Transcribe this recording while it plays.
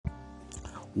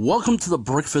Welcome to the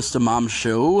Breakfast of Mom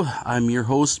show. I'm your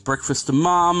host, Breakfast of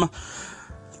Mom.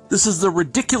 This is the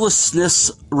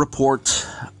Ridiculousness report.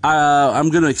 I'm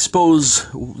going to expose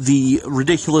the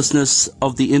ridiculousness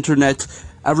of the internet.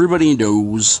 Everybody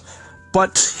knows.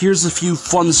 But here's a few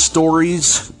fun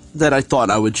stories that I thought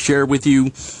I would share with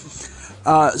you.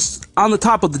 On the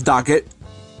top of the docket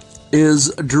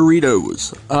is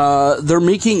Doritos. They're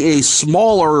making a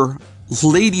smaller,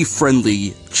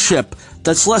 lady-friendly chip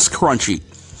that's less crunchy.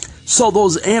 So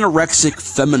those anorexic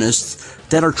feminists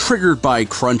that are triggered by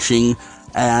crunching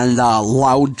and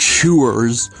loud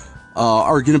chewers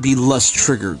are going to be less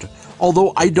triggered.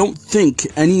 Although I don't think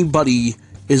anybody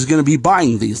is going to be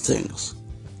buying these things.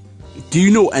 Do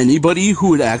you know anybody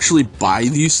who would actually buy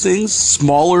these things?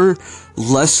 Smaller,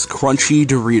 less crunchy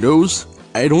Doritos?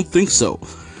 I don't think so.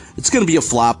 It's going to be a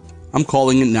flop. I'm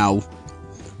calling it now.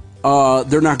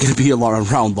 They're not going to be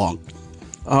around long.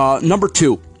 Number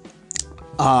two.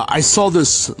 I saw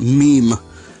this meme.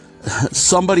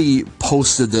 Somebody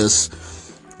posted this,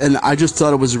 and I just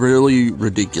thought it was really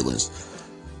ridiculous.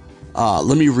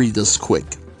 Let me read this quick.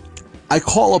 I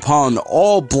call upon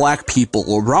all black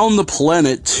people around the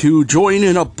planet to join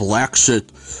in a black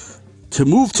shit, to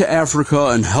move to Africa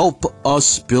and help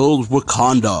us build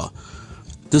Wakanda.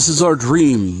 This is our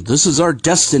dream. This is our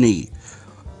destiny.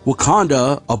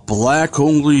 Wakanda, a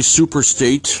black-only super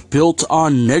state built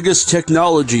on Negus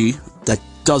technology that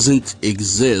doesn't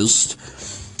exist,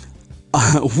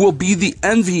 will be the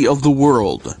envy of the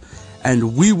world,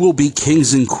 and we will be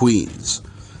kings and queens.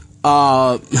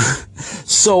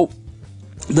 So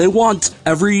they want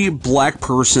every black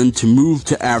person to move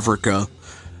to Africa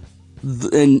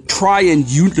and try and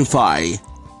unify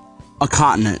a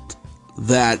continent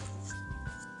that's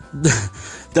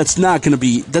not going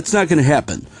to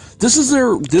happen. This is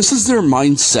their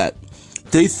mindset.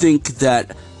 They think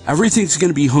that everything's going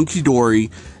to be hunky-dory,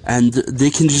 and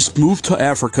they can just move to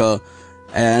Africa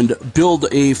and build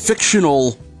a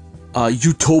fictional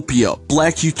utopia,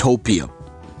 black utopia.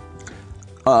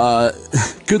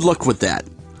 Good luck with that.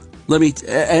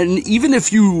 And even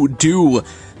if you do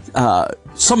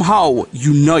somehow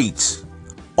unite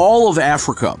all of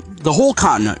Africa, the whole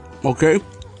continent, okay?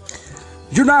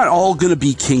 You're not all going to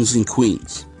be kings and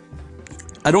queens.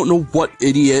 I don't know what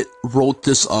idiot wrote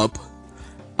this up.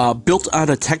 Built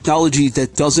on a technology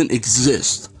that doesn't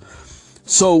exist.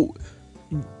 So,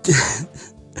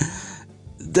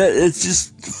 that it's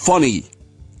just funny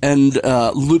and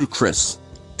ludicrous.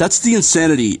 That's the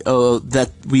insanity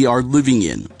that we are living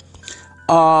in.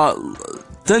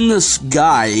 Then this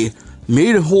guy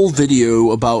made a whole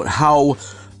video about how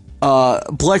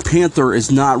Black Panther is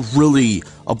not really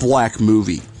a black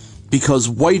movie, because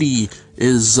Whitey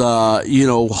is,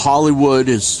 Hollywood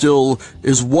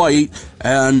is white,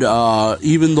 and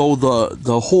even though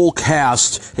the whole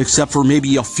cast, except for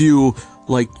maybe a few,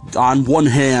 like on one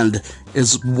hand,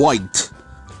 is white,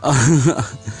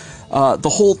 the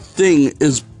whole thing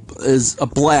is a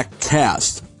black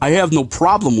cast. I have no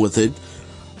problem with it.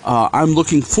 I'm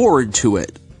looking forward to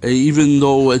it, even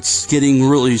though it's getting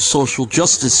really social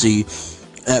justice-y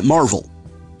at Marvel.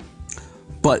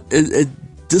 But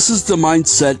this is the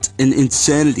mindset and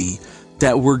insanity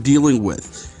that we're dealing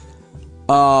with.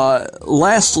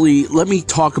 Lastly, let me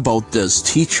talk about this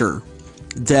teacher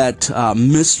that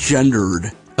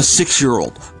misgendered a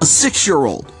 6-year-old. A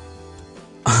 6-year-old,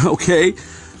 okay,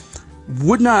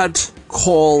 would not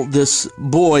call this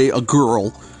boy a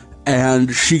girl,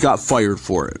 and she got fired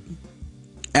for it.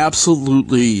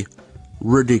 Absolutely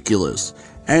ridiculous.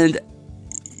 And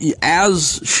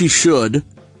as she should,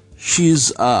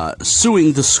 she's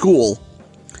suing the school,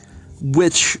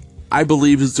 which I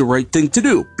believe is the right thing to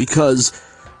do, because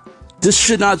this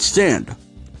should not stand.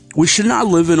 We should not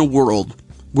live in a world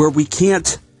where we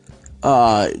can't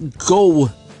go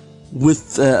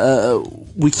with,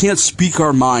 we can't speak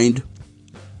our mind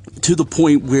to the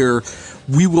point where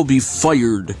we will be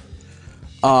fired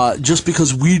just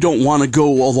because we don't want to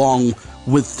go along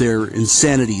with their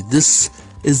insanity. This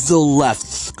is the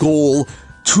left's goal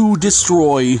to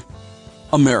destroy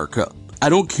America. I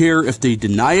don't care if they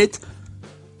deny it.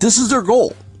 This is their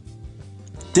goal.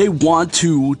 They want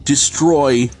to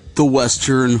destroy the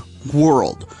Western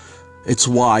world. It's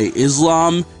why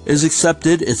Islam is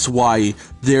accepted. It's why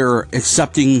they're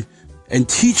accepting and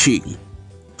teaching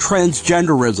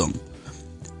transgenderism,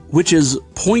 which is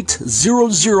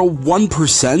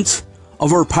 0.001%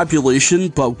 of our population,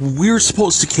 but we're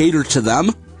supposed to cater to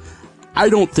them? I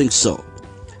don't think so.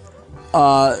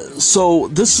 So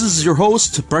this is your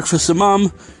host, Breakfast of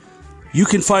Mom. You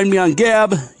can find me on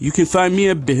Gab. You can find me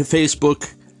on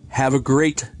Facebook. Have a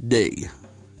great day.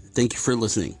 Thank you for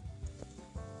listening.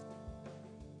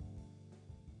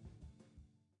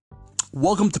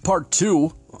 Welcome to part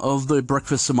 2 of the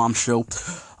Breakfast and Mom show.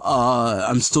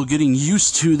 I'm still getting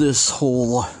used to this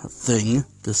whole thing,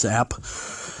 this app.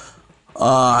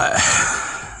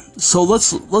 So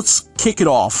let's kick it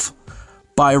off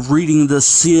by reading this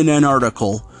CNN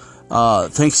article,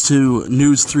 thanks to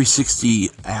News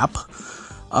 360 app.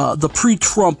 The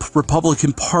pre-Trump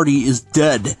Republican Party is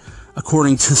dead,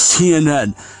 according to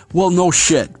CNN. Well, no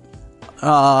shit.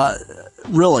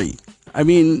 Really. I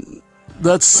mean,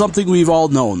 that's something we've all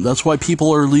known. That's why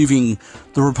people are leaving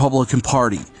the Republican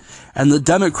Party. And the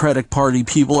Democratic Party,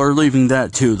 people are leaving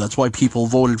that too. That's why people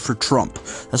voted for Trump.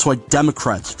 That's why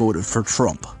Democrats voted for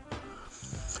Trump.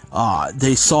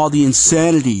 They saw the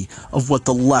insanity of what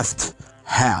the left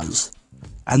has,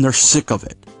 and they're sick of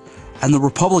it. And the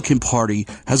Republican Party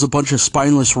has a bunch of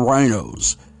spineless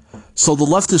rhinos. So the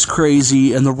left is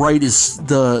crazy, and the right is,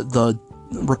 the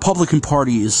Republican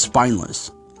Party is spineless.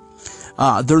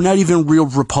 They're not even real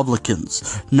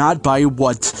Republicans, not by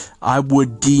what I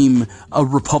would deem a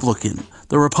Republican.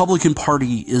 The Republican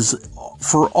Party is,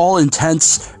 for all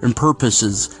intents and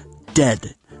purposes,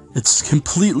 dead. It's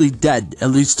completely dead,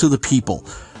 at least to the people.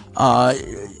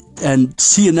 And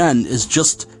CNN is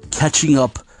just catching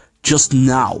up just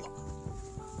now.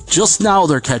 Just now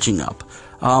they're catching up.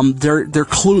 They're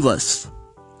clueless,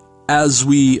 as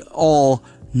we all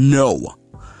know.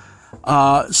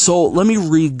 So let me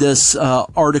read this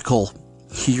article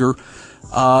here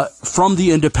from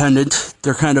The Independent.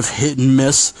 They're kind of hit and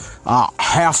miss.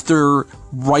 Half their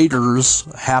writers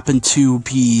happen to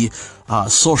be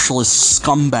socialist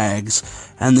scumbags,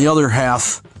 and the other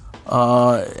half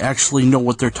actually know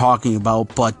what they're talking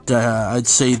about, but I'd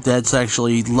say that's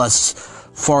actually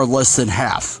far less than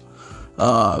half.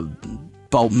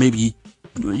 About maybe,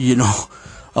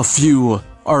 a few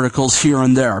articles here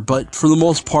and there, but for the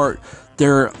most part,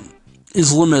 they're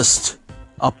Islamist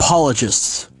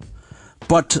apologists.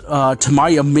 But to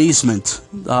my amazement,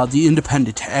 The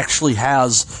Independent actually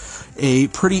has a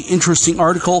pretty interesting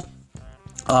article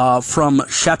from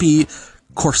Shapi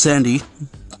Khorsandi,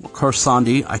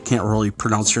 I can't really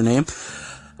pronounce your name.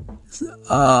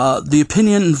 The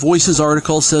Opinion Voices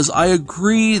article says, I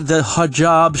agree that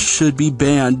hijab should be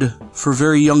banned for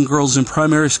very young girls in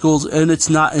primary schools, and it's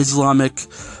not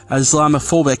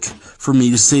Islamophobic for me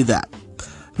to say that.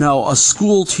 Now, a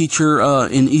school teacher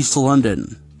in East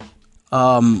London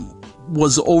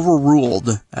was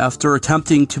overruled after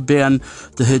attempting to ban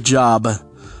the hijab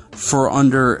for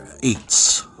under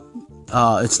 8s.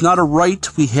 It's not a right.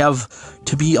 We have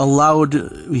to be allowed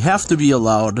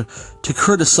to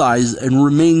criticize and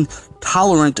remain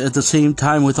tolerant at the same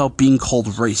time without being called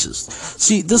racist.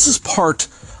 See, this is part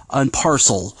and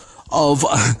parcel of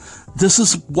this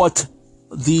is what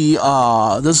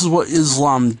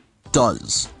Islam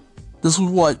does. This is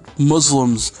what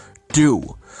Muslims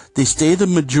do. They stay the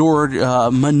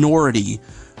minority,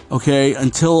 okay,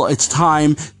 until it's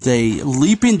time. They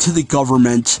leap into the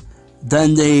government.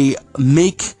 Then they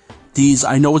make these,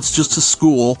 I know it's just a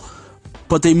school,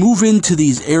 but they move into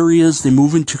these areas, they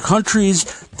move into countries,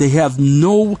 they have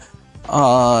no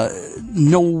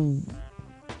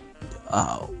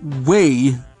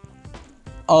way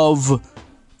of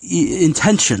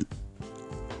intention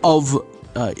of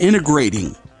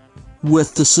integrating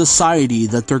with the society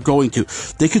that they're going to.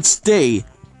 They could stay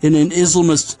in an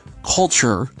Islamist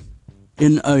culture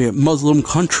in a Muslim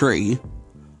country,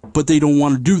 but they don't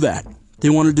want to do that. They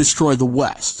want to destroy the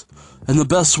West. And the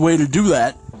best way to do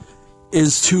that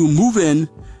is to move in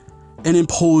and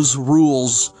impose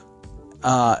rules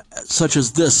such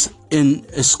as this in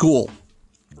a school.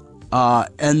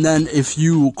 And then if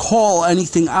you call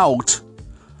anything out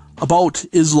about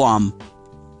Islam,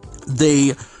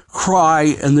 they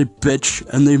cry and they bitch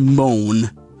and they moan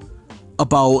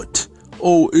about,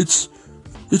 oh, it's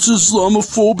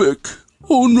Islamophobic.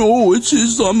 Oh no, it's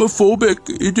Islamophobic.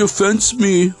 It offends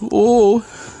me. Oh,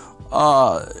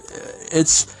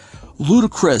 it's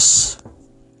ludicrous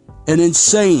and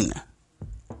insane.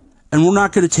 And we're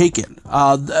not going to take it.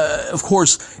 Of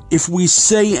course, if we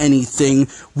say anything,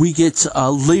 we get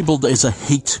labeled as a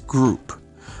hate group.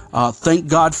 Thank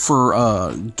God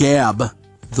for Gab,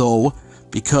 though,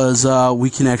 because we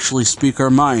can actually speak our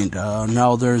mind.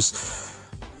 Now there's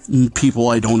people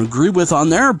I don't agree with on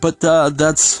there, but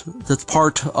that's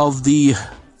part of the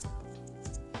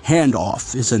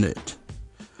handoff, isn't it?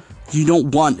 You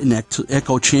don't want an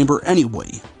echo chamber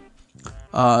anyway,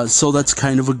 so that's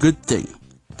kind of a good thing.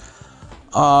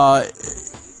 Let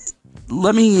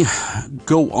me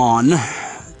go on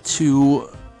to,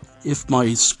 if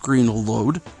my screen will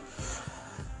load.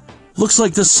 Looks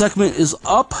like this segment is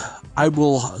up. I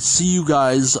will see you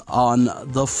guys on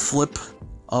the flip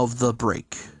of the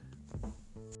break.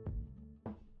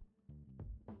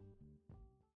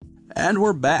 And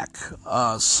we're back.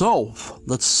 So,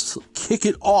 let's kick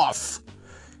it off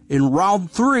in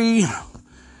round 3.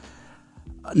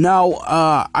 Now,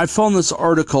 I found this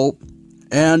article,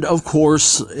 and of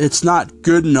course, it's not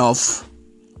good enough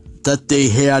that they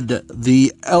had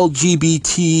the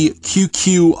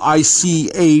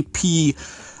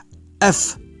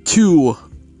LGBTQQICAPF2.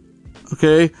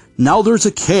 Okay? Now there's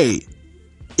a K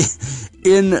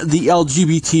in the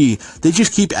LGBT. They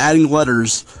just keep adding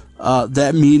letters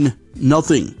that mean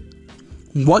nothing.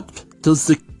 What does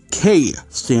the K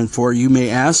stand for, you may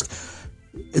ask?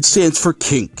 It stands for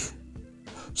kink.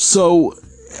 So,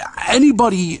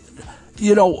 anybody,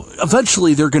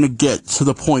 eventually they're going to get to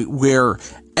the point where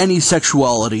any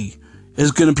sexuality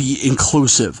is going to be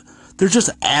inclusive. They're just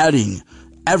adding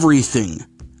everything,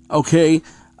 okay?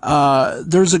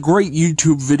 There's a great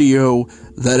YouTube video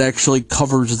that actually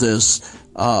covers this,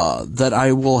 that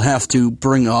I will have to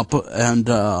bring up and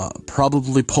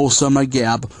probably post on my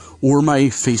Gab or my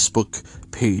Facebook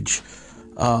page,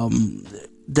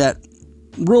 that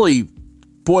really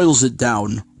boils it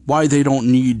down why they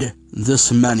don't need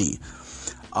this many.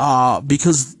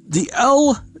 Because the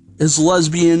L is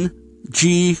lesbian,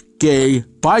 G, gay,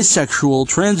 bisexual,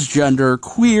 transgender,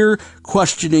 queer,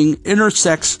 questioning,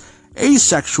 intersex,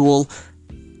 asexual,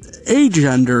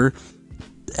 agender,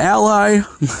 ally,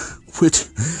 which,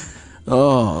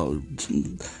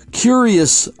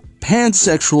 curious,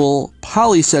 pansexual,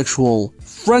 polysexual,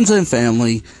 friends and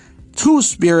family,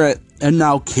 two-spirit, and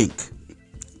now kink.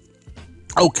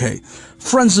 Okay,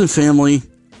 friends and family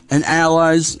and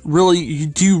allies, really,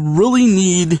 do you really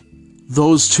need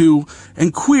those two?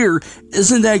 And queer,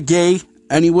 isn't that gay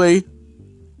anyway?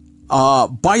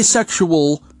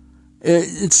 Bisexual,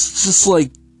 it's just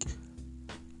like,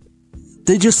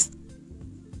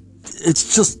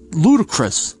 it's just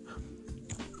ludicrous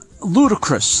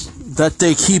that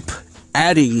they keep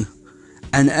adding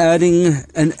and adding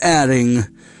and adding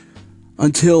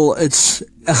until it's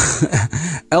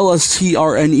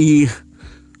LSTRNE.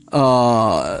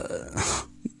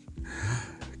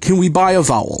 Can we buy a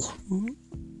vowel?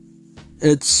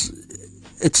 It's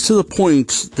to the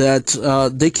point that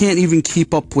they can't even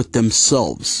keep up with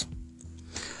themselves.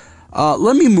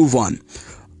 Let me move on.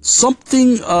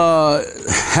 Something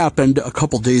happened a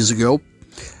couple days ago,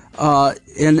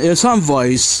 and it's on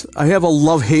Vice. I have a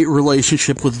love-hate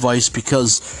relationship with Vice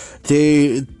because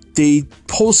they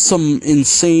post some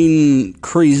insane,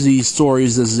 crazy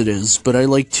stories as it is, but I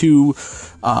like to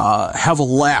have a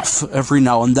laugh every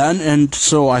now and then, and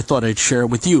so I thought I'd share it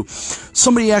with you.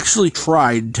 Somebody actually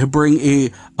tried to bring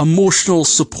a emotional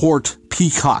support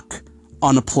peacock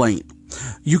on a plane.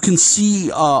 You can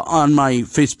see on my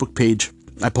Facebook page,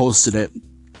 I posted it,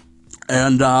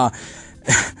 and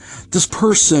this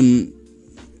person,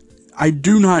 I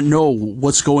do not know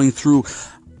what's going through.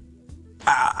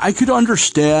 I could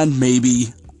understand,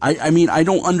 maybe. I mean, I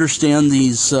don't understand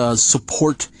these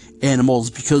support animals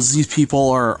because these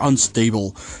people are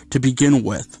unstable to begin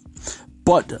with.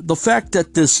 But the fact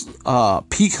that this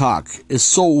peacock is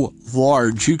so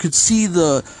large, you could see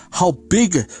how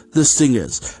big this thing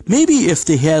is. Maybe if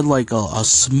they had like a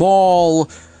small,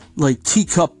 like,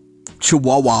 teacup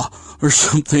chihuahua or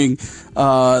something,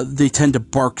 they tend to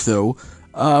bark though.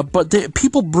 But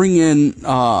people bring in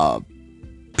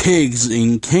pigs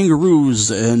and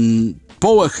kangaroos and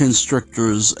boa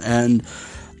constrictors, and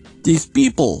these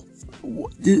people,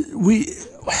 we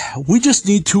just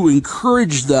need to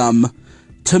encourage them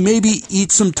to maybe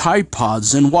eat some Tide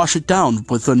Pods and wash it down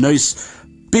with a nice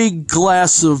big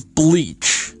glass of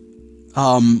bleach.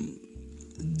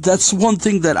 That's one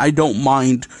thing that I don't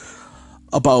mind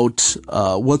about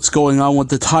what's going on with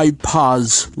the Tide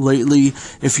Pods lately.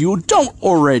 If you don't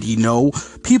already know,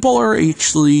 people are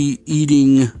actually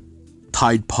eating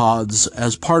Tide Pods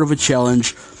as part of a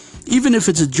challenge. Even if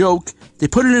it's a joke, they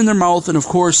put it in their mouth, and of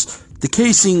course, the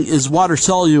casing is water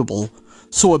soluble,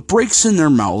 so it breaks in their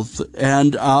mouth,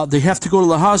 and they have to go to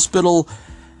the hospital,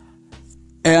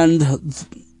 and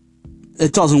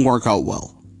it doesn't work out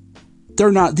well.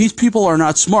 These people are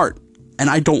not smart, and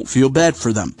I don't feel bad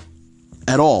for them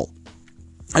at all.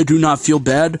 I do not feel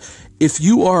bad. If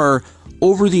you are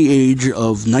over the age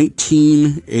of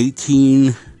 19,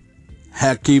 18,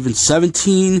 heck, even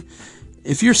 17,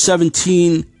 if you're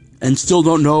 17 and still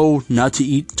don't know not to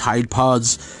eat Tide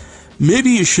Pods,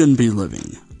 maybe you shouldn't be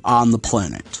living on the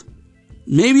planet.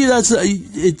 Maybe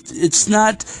it's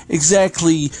not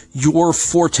exactly your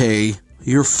forte,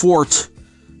 your fort,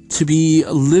 to be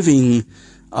living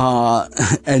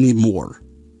anymore.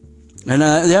 And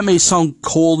that may sound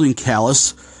cold and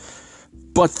callous,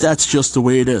 but that's just the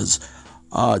way it is.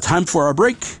 Time for our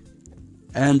break,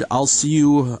 and I'll see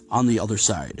you on the other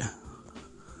side.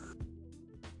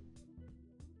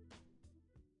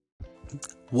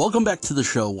 Welcome back to the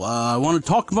show. I want to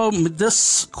talk about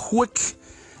this quick.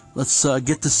 Let's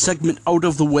get this segment out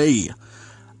of the way.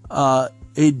 A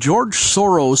George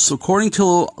Soros, according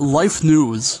to Life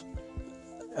News,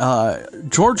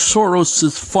 George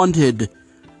Soros' funded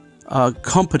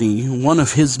company, one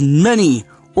of his many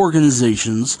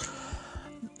organizations,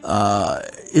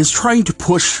 is trying to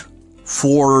push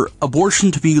for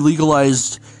abortion to be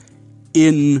legalized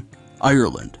in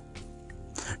Ireland.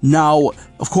 Now,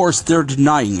 of course, they're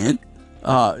denying it,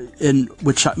 in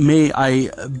which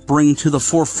I bring to the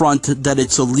forefront that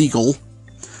it's illegal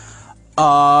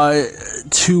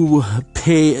to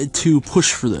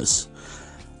push for this,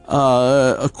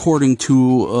 according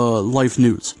to Life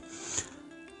News.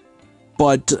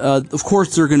 But, of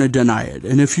course, they're going to deny it.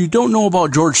 And if you don't know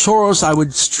about George Soros, I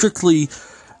would strictly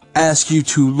ask you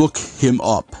to look him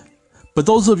up. But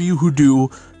those of you who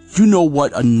do, you know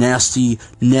what a nasty,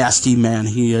 nasty man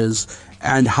he is,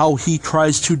 and how he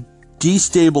tries to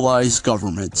destabilize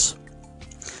governments.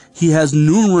 He has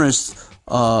numerous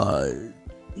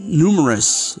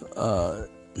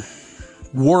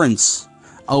warrants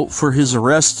out for his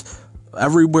arrest,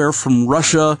 everywhere from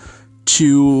Russia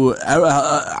to,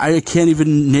 I can't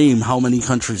even name how many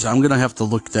countries. I'm going to have to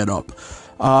look that up.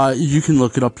 You can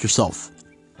look it up yourself.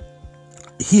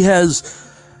 He has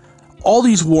all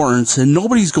these warrants and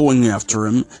nobody's going after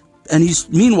him. And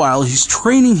meanwhile, he's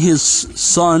training his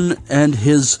son and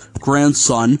his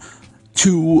grandson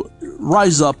to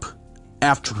rise up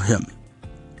after him.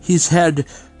 He's had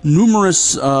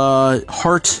numerous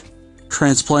heart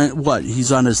transplant.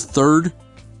 He's on his third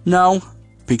now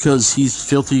because he's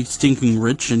filthy, stinking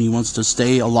rich and he wants to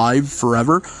stay alive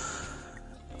forever.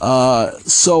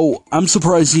 So I'm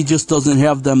surprised he just doesn't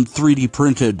have them 3D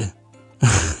printed.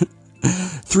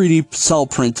 3D cell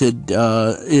printed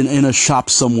in a shop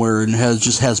somewhere and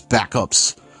has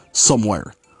backups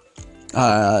somewhere,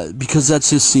 because that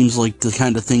just seems like the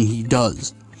kind of thing he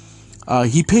does.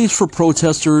 He pays for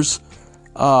protesters,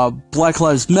 Black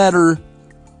Lives Matter,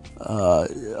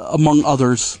 among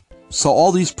others. So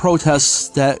all these protests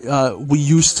that we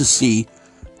used to see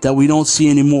that we don't see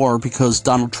anymore because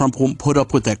Donald Trump won't put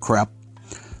up with that crap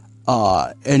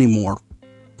anymore.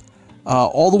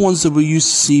 All the ones that we used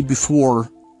to see before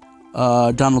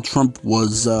Donald Trump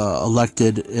was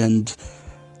elected, and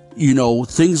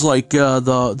things like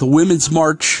the Women's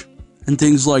March and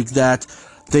things like that,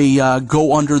 they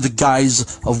go under the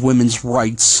guise of women's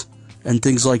rights and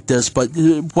things like this. But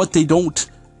what they don't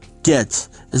get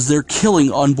is they're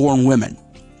killing unborn women,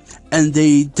 and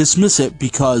they dismiss it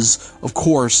because, of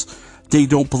course, they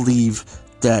don't believe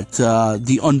that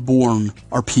the unborn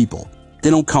are people. They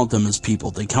don't count them as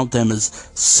people. They count them as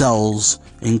cells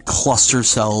and cluster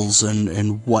cells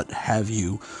and what have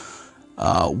you,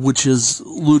 which is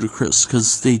ludicrous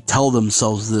because they tell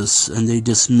themselves this and they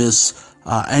dismiss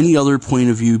any other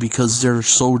point of view because they're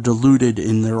so deluded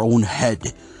in their own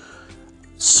head.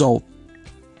 So,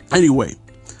 anyway,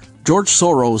 George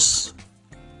Soros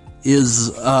is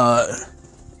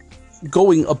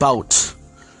going about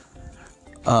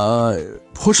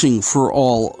pushing for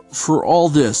all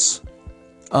this.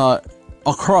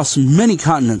 Across many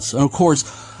continents. And of course,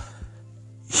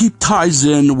 he ties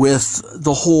in with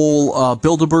the whole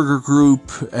Bilderberger Group,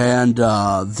 and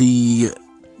the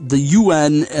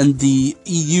UN and the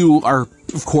EU are,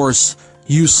 of course,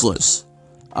 useless.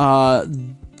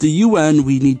 The UN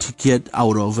we need to get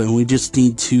out of, and we just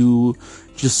need to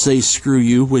just say screw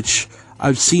you, which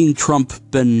I've seen Trump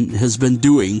has been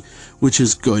doing, which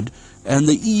is good. And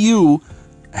the EU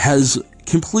has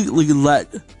completely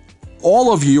let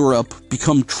all of Europe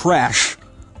become trash,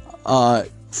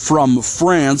 from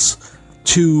France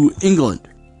to England.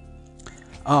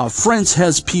 France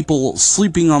has people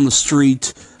sleeping on the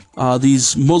street,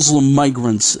 these Muslim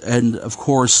migrants, and of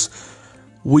course,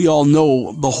 we all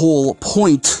know the whole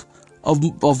point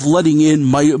of letting in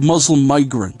Muslim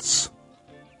migrants.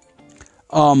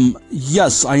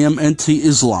 Yes, I am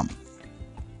anti-Islam.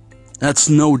 I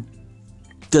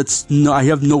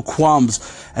have no qualms,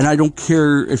 and I don't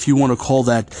care if you want to call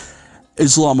that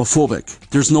Islamophobic.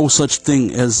 There's no such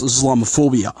thing as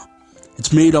Islamophobia.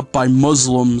 It's made up by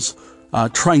Muslims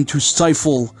trying to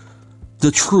stifle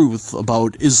the truth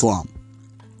about Islam.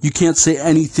 You can't say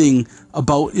anything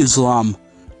about Islam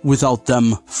without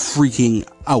them freaking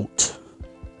out.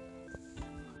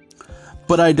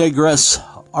 But I digress.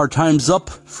 Our time's up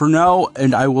for now,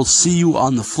 and I will see you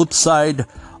on the flip side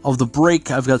of the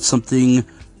break. I've got something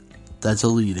that's a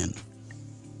lead-in.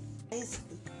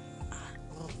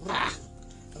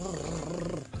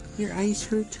 Your eyes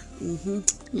hurt?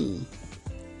 Too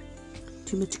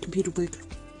much computer work?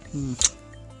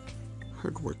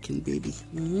 Hard working, baby.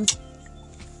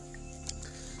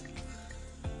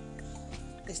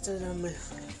 I started on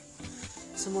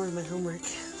some more of my homework.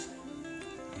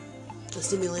 The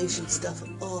stimulation stuff.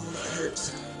 Oh, that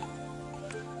hurts.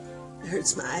 It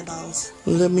hurts my eyeballs.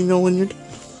 Let me know when you're done.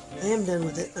 I am done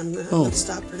with it. I'm going to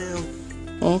stop for now.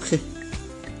 Oh, okay.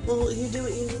 Well, you do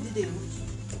what you need to do.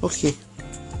 Okay.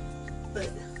 But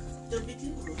don't be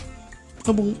too long.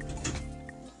 I won't.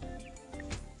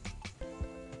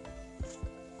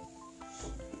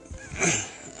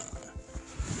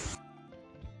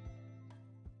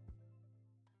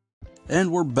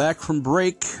 And we're back from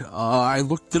break. I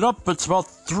looked it up. It's about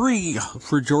 3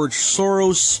 for George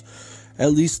Soros,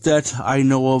 at least that I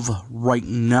know of right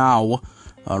now.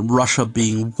 Russia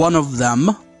being one of them.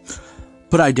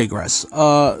 But I digress.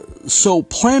 So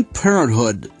Planned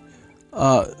Parenthood,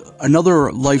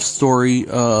 another life story,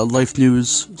 life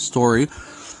news story.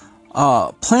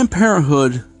 Planned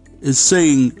Parenthood is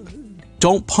saying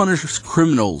don't punish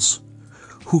criminals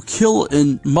who kill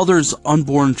a mother's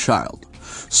unborn child.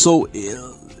 So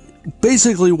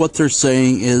basically what they're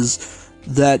saying is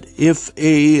that if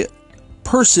a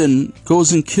person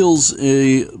goes and kills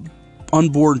a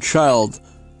unborn child,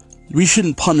 we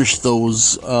shouldn't punish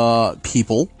those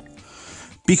people,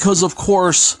 because of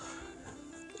course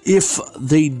if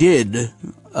they did,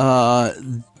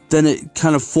 then it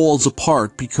kind of falls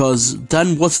apart, because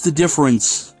then what's the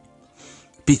difference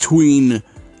between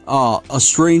a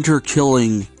stranger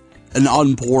killing an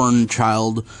unborn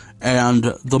child and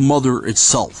the mother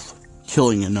itself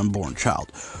killing an unborn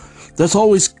child? That's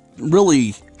always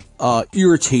really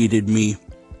irritated me,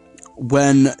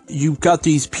 when you've got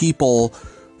these people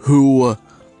who,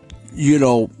 you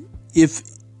know, if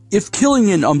killing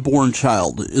an unborn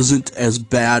child isn't as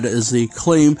bad as they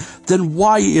claim, then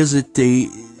why is it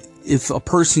if a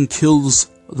person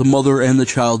kills the mother and the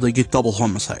child, they get double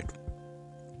homicide?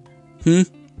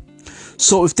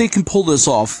 So if they can pull this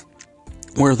off,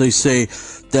 where they say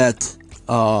that,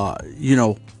 you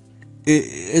know,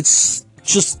 it's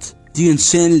just the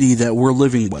insanity that we're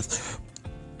living with.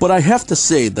 But I have to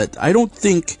say that I don't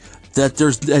think that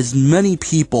there's as many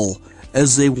people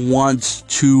as they want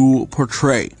to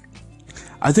portray.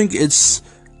 I think it's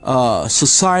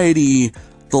society,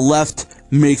 the left,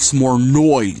 makes more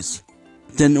noise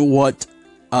than what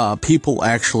people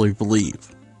actually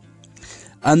believe.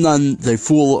 And then they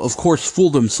fool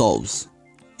themselves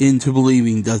into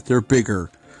believing that they're bigger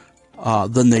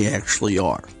than they actually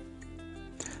are.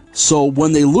 So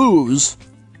when they lose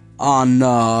on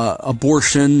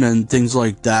abortion and things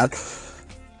like that,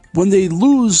 when they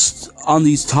lose on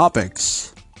these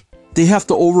topics, they have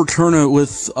to overturn it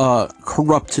with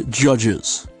corrupt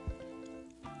judges,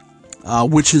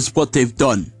 which is what they've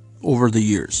done over the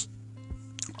years.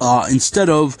 Instead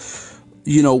of,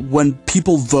 you know, when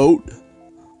people vote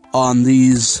on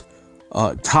these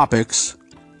topics,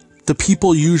 the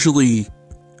people usually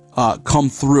come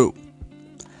through.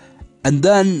 And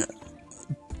then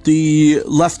the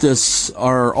leftists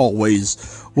are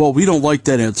always, well, we don't like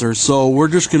that answer, so we're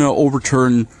just going to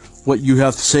overturn what you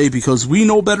have to say because we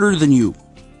know better than you.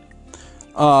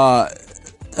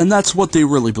 And that's what they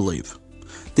really believe.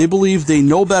 They believe they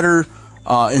know better,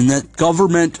 and that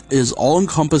government is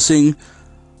all-encompassing,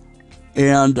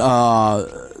 and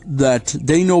that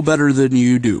they know better than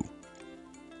you do.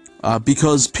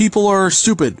 Because people are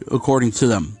stupid, according to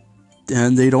them,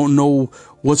 and they don't know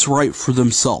what's right for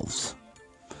themselves.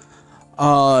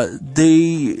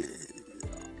 They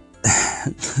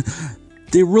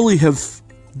really have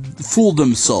fooled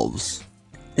themselves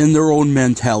in their own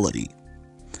mentality,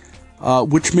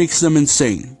 which makes them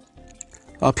insane.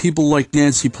 People like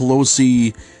Nancy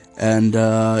Pelosi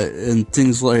and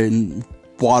things like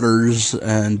Waters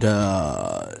and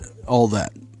all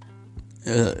that.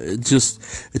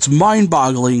 It's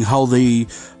mind-boggling how they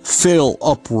fail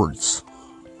upwards.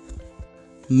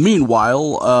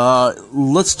 Meanwhile,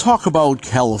 let's talk about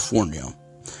California.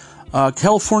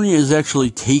 California is actually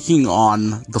taking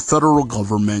on the federal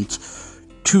government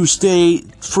to stay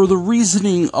for the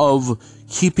reasoning of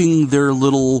keeping their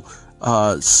little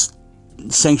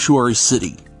sanctuary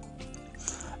city.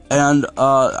 And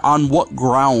on what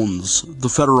grounds the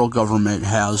federal government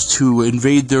has to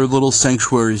invade their little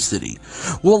sanctuary city?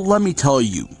 Well, let me tell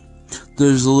you.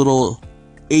 There's a little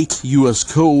 8 U.S.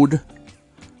 Code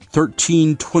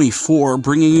 1324,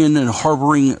 bringing in and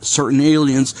harboring certain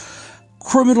aliens.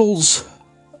 Criminal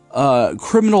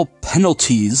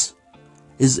penalties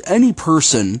is any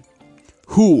person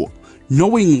who,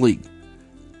 knowingly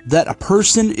that a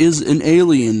person is an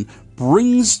alien,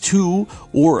 brings to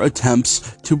or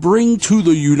attempts to bring to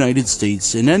the United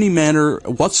States in any manner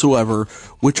whatsoever,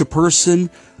 which a person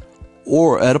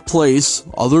or at a place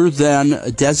other than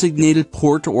a designated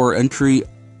port or entry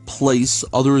place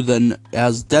other than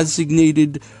as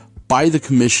designated by the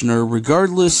commissioner,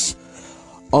 regardless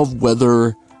of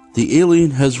whether the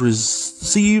alien has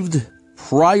received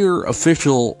prior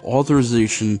official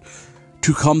authorization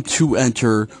to come to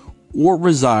enter or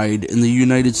reside in the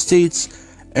United States,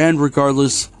 and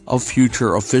regardless of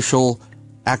future official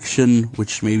action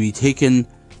which may be taken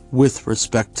with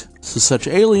respect to such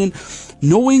alien,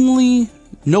 knowing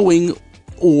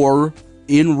or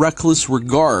in reckless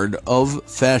regard of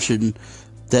fashion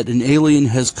that an alien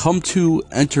has come to,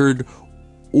 entered,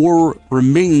 or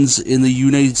remains in the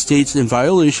United States in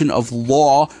violation of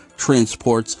law,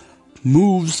 transports,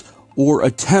 moves, or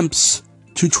attempts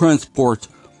to transport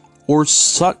or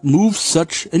move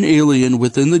such an alien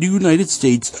within the United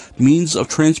States means of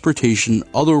transportation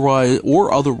otherwise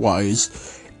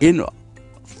in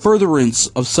furtherance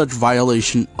of such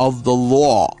violation of the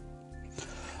law.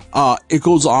 It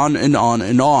goes on and on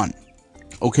and on.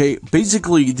 Okay,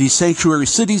 basically, these sanctuary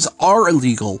cities are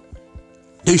illegal.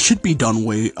 They should be done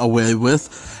away with,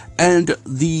 and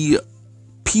the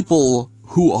people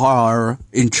who are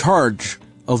in charge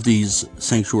of these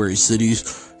sanctuary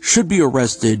cities should be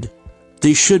arrested.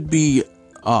 They should be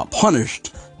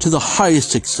punished to the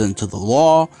highest extent of the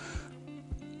law,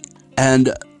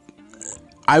 and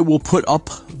I will put up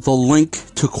the link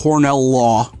to Cornell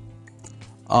Law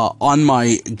on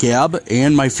my Gab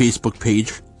and my Facebook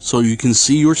page, so you can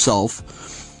see yourself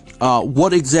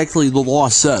what exactly the law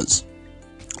says.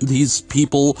 These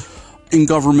people in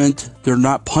government, they're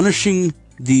not punishing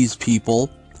these people.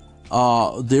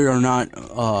 They are not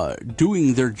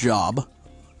doing their job.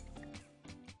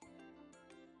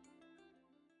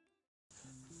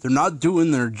 They're not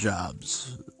doing their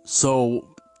jobs. So,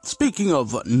 speaking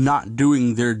of not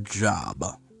doing their job,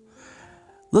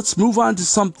 let's move on to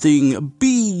something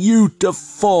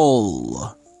beautiful.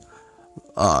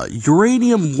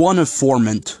 Uranium-1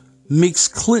 informant makes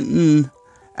Clinton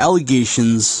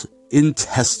allegations in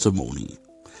testimony.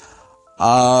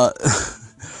 From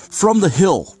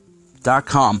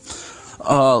thehill.com.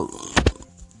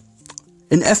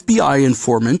 An FBI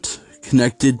informant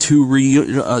connected to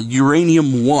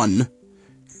Uranium-1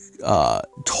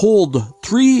 told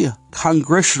 3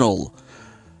 congressional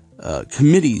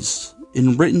committees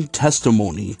in written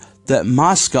testimony that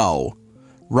Moscow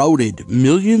routed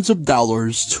millions of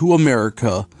dollars to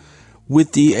America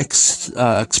with the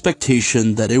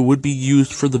expectation that it would be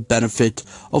used for the benefit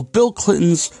of Bill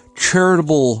Clinton's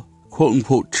charitable,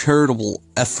 quote-unquote, charitable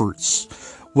efforts.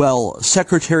 Well,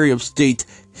 Secretary of State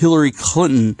Hillary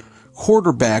Clinton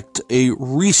quarterbacked a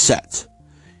reset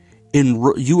in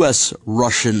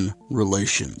U.S.-Russian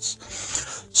relations.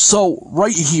 So,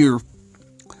 right here,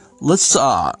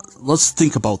 let's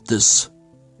think about this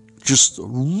just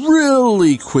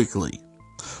really quickly.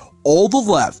 All the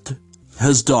left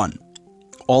has done,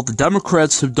 all the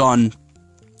Democrats have done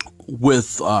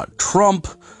with Trump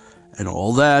and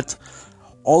all that,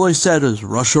 all they said is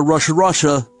Russia, Russia,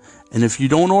 Russia, and if you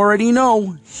don't already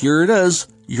know, here it is,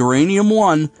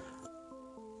 Uranium-1,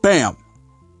 bam,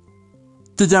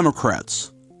 the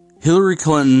Democrats, Hillary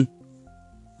Clinton,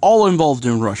 all involved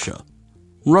in Russia.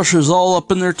 Russia's all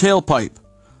up in their tailpipe.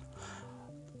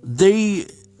 They,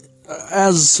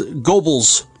 as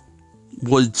Goebbels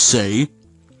would say,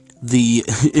 the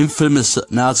infamous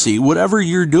Nazi, whatever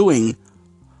you're doing,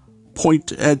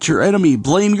 point at your enemy,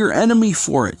 blame your enemy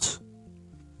for it.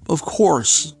 Of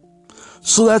course.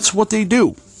 So that's what they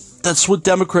do. That's what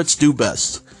Democrats do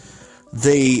best.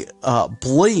 They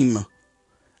blame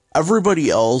everybody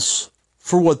else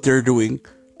for what they're doing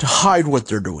to hide what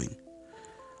they're doing.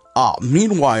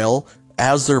 Meanwhile,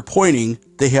 as they're pointing,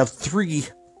 they have 3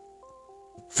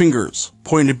 fingers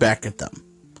pointed back at them.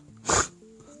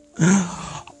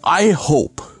 I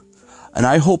hope, and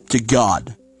I hope to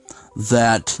God,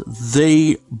 that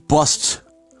they bust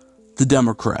the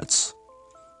Democrats,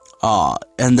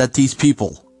 and that these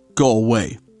people go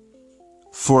away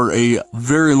for a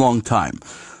very long time.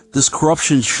 This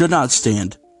corruption should not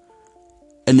stand,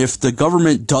 and if the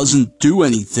government doesn't do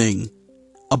anything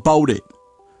about it,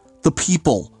 the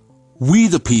people, we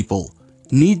the people,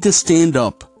 need to stand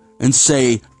up and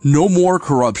say, no more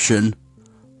corruption,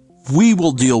 we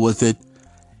will deal with it,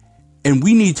 and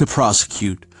we need to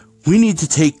prosecute. We need to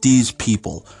take these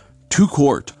people to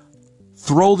court,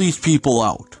 throw these people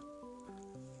out,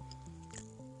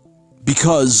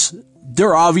 because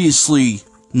they're obviously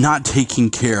not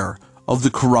taking care of the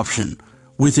corruption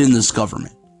within this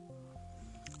government.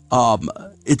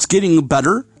 It's getting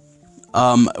better,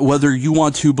 whether you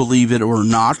want to believe it or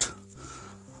not,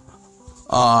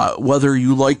 whether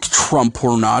you like Trump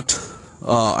or not.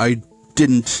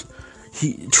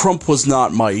 Trump was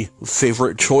not my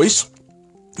favorite choice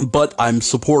but I'm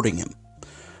supporting him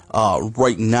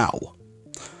right now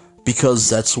because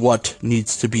that's what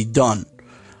needs to be done.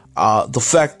 The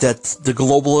fact that the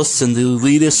globalists and the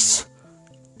elitists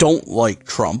don't like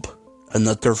Trump and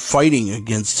that they're fighting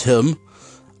against him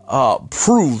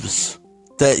proves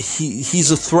that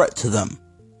he's a threat to them.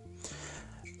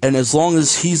 And as long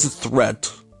as he's a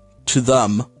threat to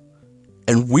them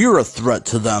and we're a threat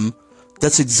to them,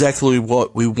 that's exactly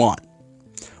what we want.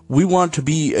 We want to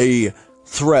be a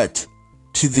threat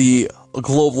to the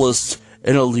globalists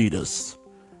and elitists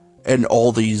and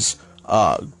all these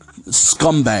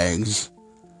scumbags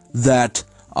that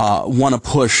want to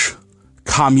push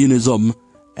communism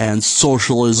and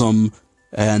socialism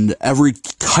and every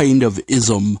kind of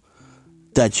ism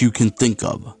that you can think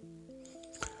of.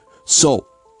 So,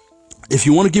 if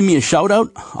you want to give me a shout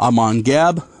out, I'm on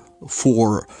Gab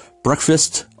for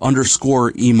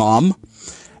breakfast_imam.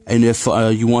 And if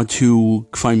you want to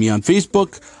find me on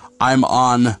Facebook, I'm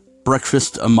on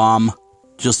Breakfast Imam,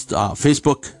 just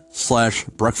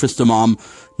Facebook/Breakfast Imam,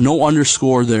 no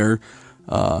underscore there.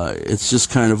 It's just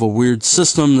kind of a weird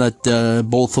system that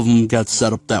both of them got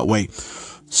set up that way.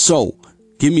 So,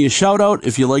 give me a shout out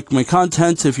if you like my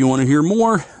content. If you want to hear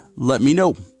more, let me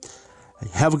know.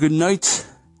 Have a good night,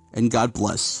 and God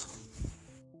bless.